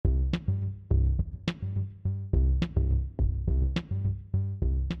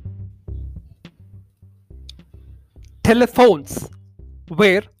Telephones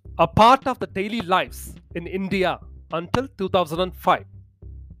were a part of the daily lives in India until 2005.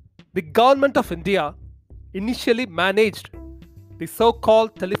 The government of India initially managed the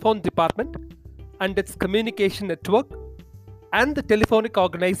so-called telephone department and its communication network and the telephonic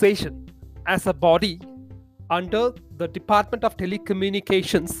organization as a body under the Department of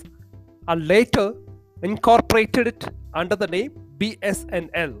Telecommunications and later incorporated it under the name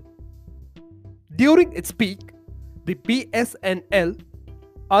BSNL. During its peak, the BSNL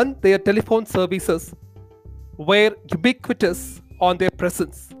and their telephone services were ubiquitous on their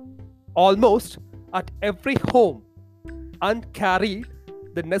presence, almost at every home, and carried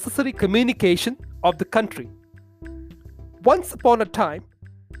the necessary communication of the country. Once upon a time,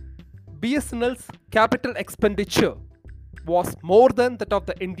 BSNL's capital expenditure was more than that of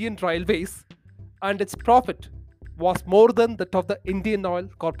the Indian Railways, and its profit was more than that of the Indian Oil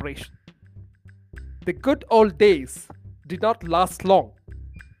Corporation. The good old days did not last long,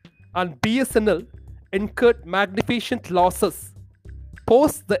 and BSNL incurred magnificent losses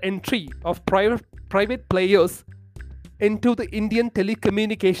post the entry of private players into the Indian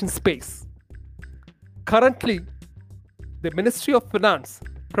telecommunication space. Currently, the Ministry of Finance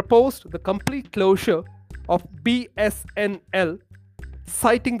proposed the complete closure of BSNL,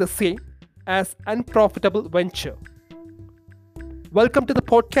 citing the same as unprofitable venture. Welcome to the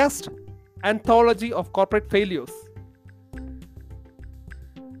podcast, Anthology of Corporate Failures.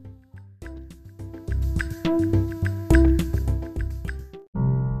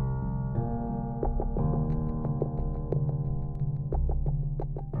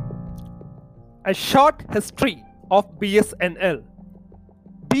 A short history of BSNL.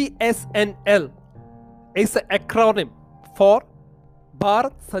 BSNL is an acronym for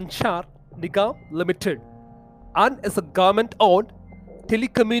Bharat Sanchar Nigam Limited and is a government-owned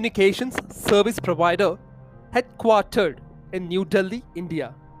telecommunications service provider headquartered in New Delhi,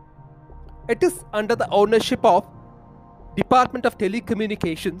 India. It is under the ownership of Department of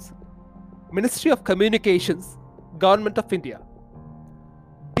Telecommunications, Ministry of Communications, Government of India.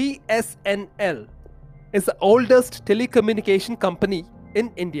 BSNL is the oldest telecommunication company in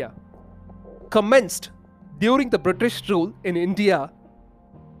India. Commenced during the British rule in India,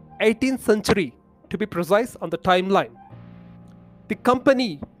 18th century to be precise on the timeline. The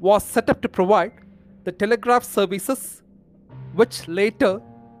company was set up to provide the telegraph services, which later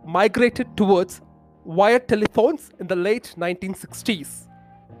migrated towards wired telephones in the late 1960s.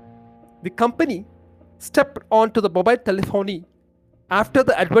 The company stepped onto the mobile telephony after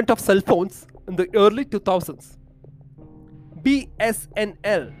the advent of cell phones in the early 2000s.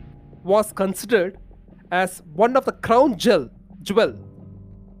 BSNL was considered as one of the crown jewel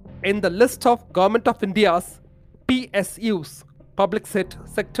in the list of Government of India's PSUs, public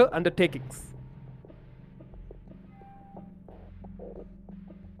sector undertakings.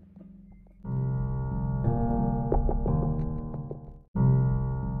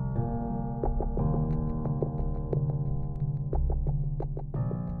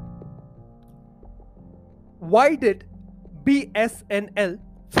 Why did BSNL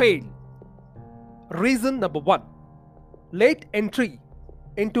fail? Reason number one: late entry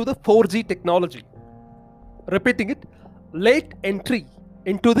into the 4G technology. Repeating it, late entry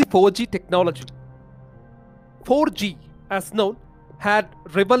into the 4G technology. 4G, as known, had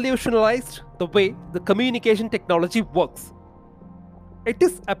revolutionized the way the communication technology works. It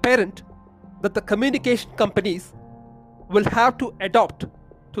is apparent that the communication companies will have to adapt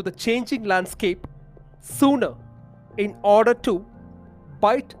to the changing landscape sooner in order to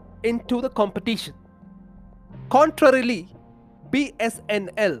bite into the competition. Contrarily,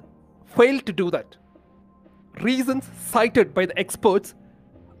 BSNL failed to do that. Reasons cited by the experts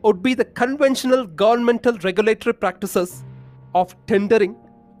would be the conventional governmental regulatory practices of tendering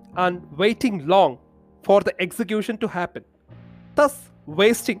and waiting long for the execution to happen, thus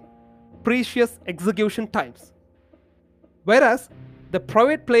wasting precious execution times. Whereas the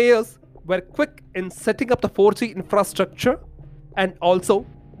private players were quick in setting up the 4G infrastructure and also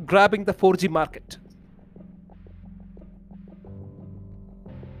grabbing the 4G market.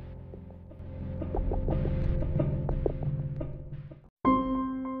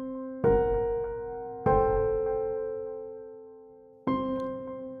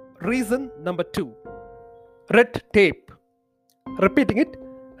 Reason number two: red tape. Repeating it,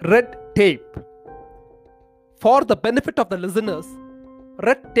 red tape. For the benefit of the listeners,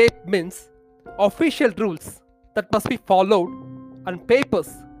 red tape means official rules that must be followed and papers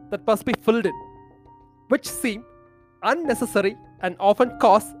that must be filled in, which seem unnecessary and often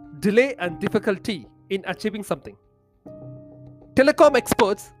cause delay and difficulty in achieving something. Telecom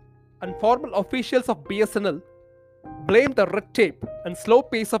experts and formal officials of BSNL blamed the red tape and slow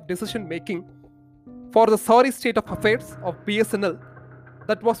pace of decision making for the sorry state of affairs of BSNL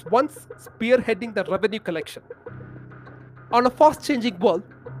that was once spearheading the revenue collection. On a fast changing world,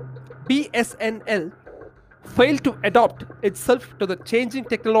 BSNL failed to adapt itself to the changing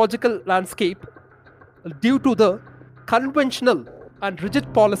technological landscape due to the conventional and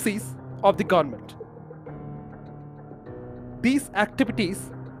rigid policies of the government. These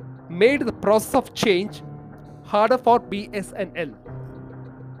activities made the process of change harder for BSNL.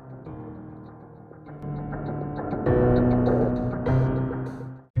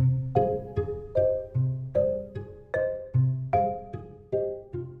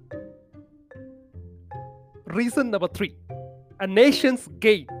 Reason number 3, a nation's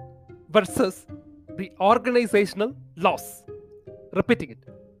gain versus the organizational loss. Repeating it,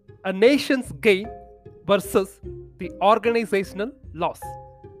 a nation's gain versus the organizational loss.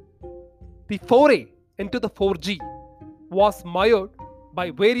 The foray into the 4G was mired by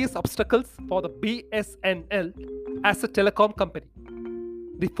various obstacles for the BSNL as a telecom company.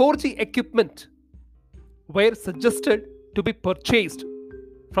 The 4G equipment were suggested to be purchased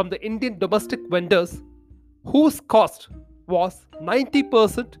from the Indian domestic vendors whose cost was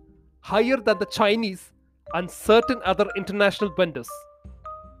 90% higher than the Chinese and certain other international vendors.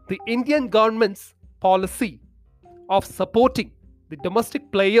 The Indian government's policy of supporting the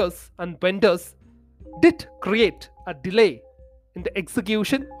domestic players and vendors did create a delay in the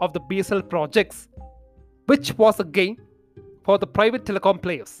execution of the BSNL projects, which was a gain for the private telecom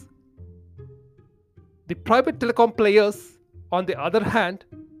players. The private telecom players, on the other hand,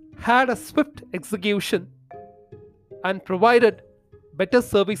 had a swift execution and provided better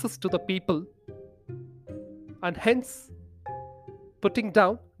services to the people, and hence putting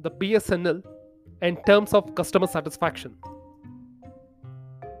down the BSNL in terms of customer satisfaction.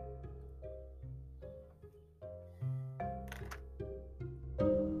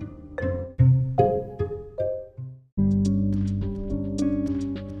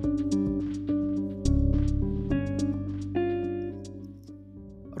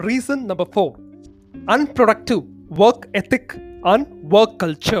 Reason number 4, unproductive work ethic and work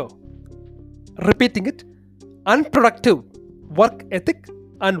culture. Repeating it, unproductive work ethic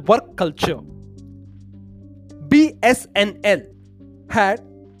and work culture. BSNL had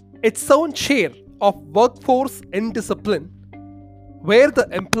its own share of workforce indiscipline where the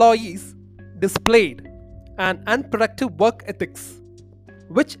employees displayed an unproductive work ethics,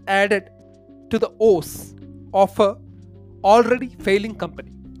 which added to the woes of a already failing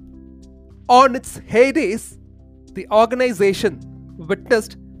company. On its heydays, the organization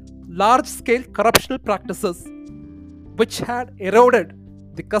witnessed large-scale corruptional practices which had eroded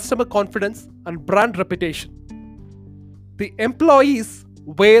the customer confidence and brand reputation. The employees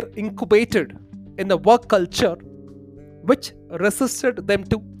were incubated in a work culture which resisted them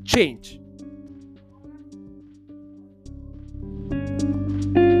to change.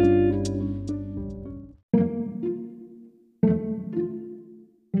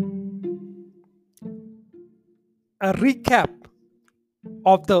 A recap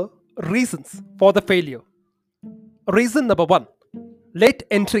of the reasons for the failure. Reason number 1, late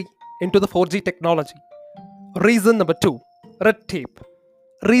entry into the 4G technology. Reason number 2, red tape.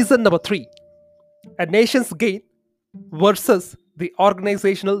 Reason number 3, a nation's gain versus the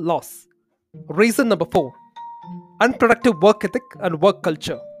organizational loss. Reason number 4, unproductive work ethic and work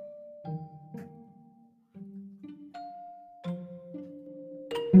culture.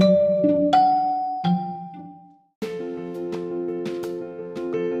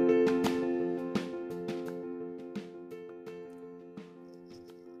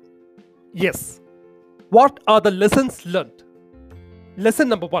 Yes. What are the lessons learned? Lesson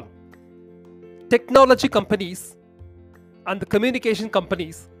number 1. Technology companies and the communication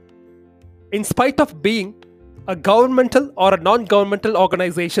companies, in spite of being a governmental or a non-governmental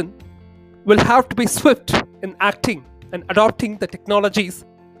organization, will have to be swift in acting and adopting the technologies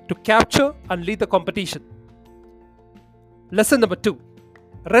to capture and lead the competition. Lesson number 2.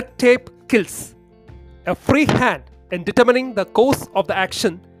 Red tape kills. A free hand in determining the course of the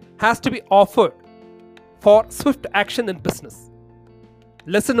action has to be offered for swift action in business.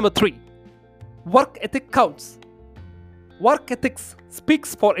 Lesson number 3. Work ethic counts. Work ethics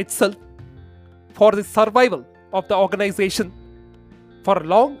speaks for itself for the survival of the organization for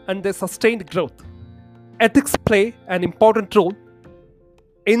long and the sustained growth. Ethics play an important role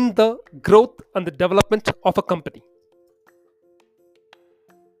in the growth and the development of a company.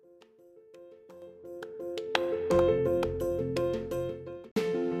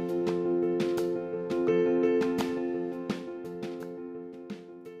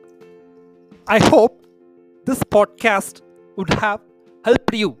 I hope this podcast would have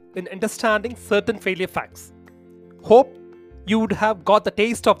helped you in understanding certain failure facts. Hope you would have got the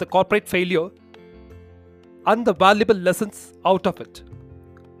taste of the corporate failure and the valuable lessons out of it.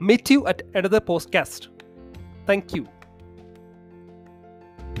 Meet you at another podcast. Thank you.